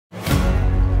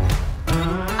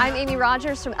I'm Amy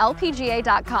Rogers from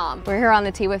LPGA.com. We're here on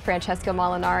the tee with Francesco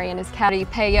Molinari and his caddy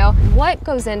Peyo. What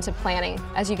goes into planning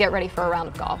as you get ready for a round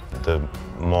of golf? The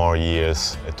more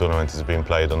years a tournament is being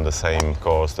played on the same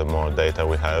course, the more data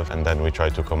we have, and then we try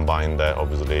to combine that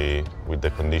obviously with the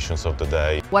conditions of the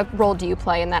day. What role do you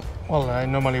play in that? Well, I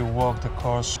normally walk the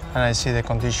course and I see the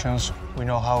conditions. We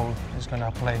know how it's going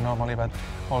to play normally, but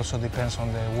also depends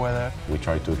on the weather. We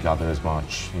try to gather as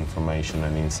much information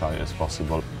and insight as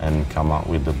possible and come up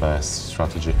with the best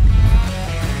strategy.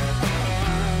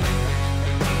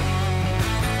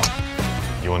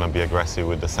 You want to be aggressive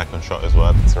with the second shot as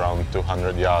well. It's around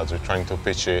 200 yards. We're trying to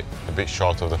pitch it a bit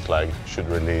short of the flag. Should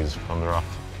release from the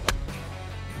rough.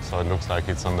 So it looks like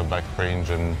it's on the back fringe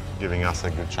and giving us a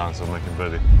good chance of making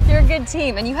birdie. You're a good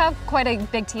team, and you have quite a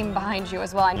big team behind you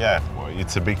as well. Yeah, well,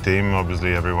 it's a big team.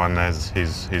 Obviously, everyone has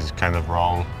his kind of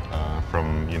role,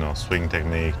 from swing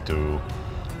technique to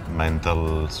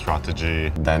mental strategy.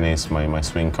 Dennis, my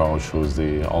swing coach, who's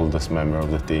the oldest member of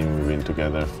the team, we've been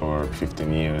together for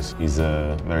 15 years. He's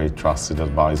a very trusted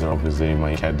advisor, obviously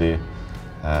my caddy.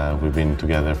 We've been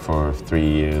together for 3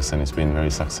 years and it's been very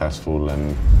successful.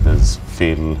 And there's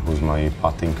Phil, who's my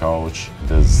putting coach.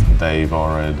 There's Dave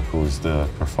Orred, who's the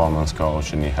performance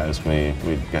coach, and he helps me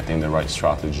with getting the right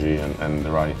strategy and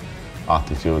the right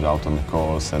attitude out on the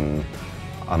course and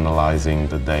analyzing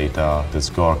the data. There's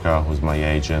Gorka, who's my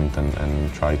agent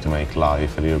and try to make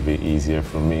life a little bit easier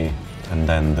for me. And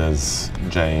then there's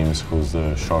James, who's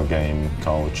the short game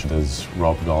coach. There's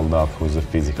Rob Goldup, who's a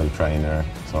physical trainer.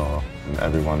 So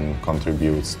everyone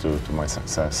contributes to my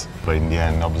success. But in the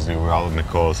end, obviously, we're out on the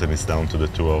course and it's down to the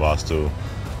two of us to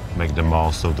make the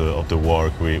most of the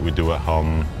work we do at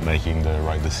home, making the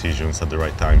right decisions at the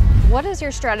right time. What is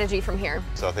your strategy from here?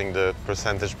 So I think the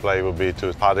percentage play would be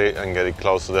to putt it and get it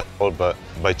close to the hole, but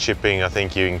by chipping, I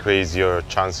think you increase your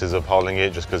chances of holding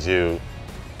it just because you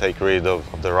take rid of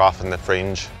the rough and the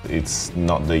fringe. It's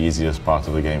not the easiest part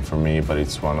of the game for me, but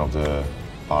it's one of the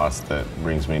parts that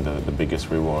brings me the biggest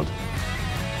reward.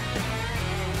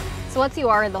 So once you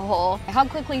are in the hole, how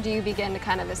quickly do you begin to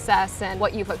kind of assess and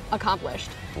what you've accomplished?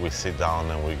 We sit down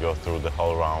and we go through the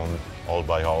whole round, hole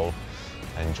by hole,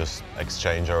 and just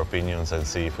exchange our opinions and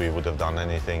see if we would have done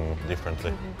anything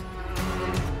differently.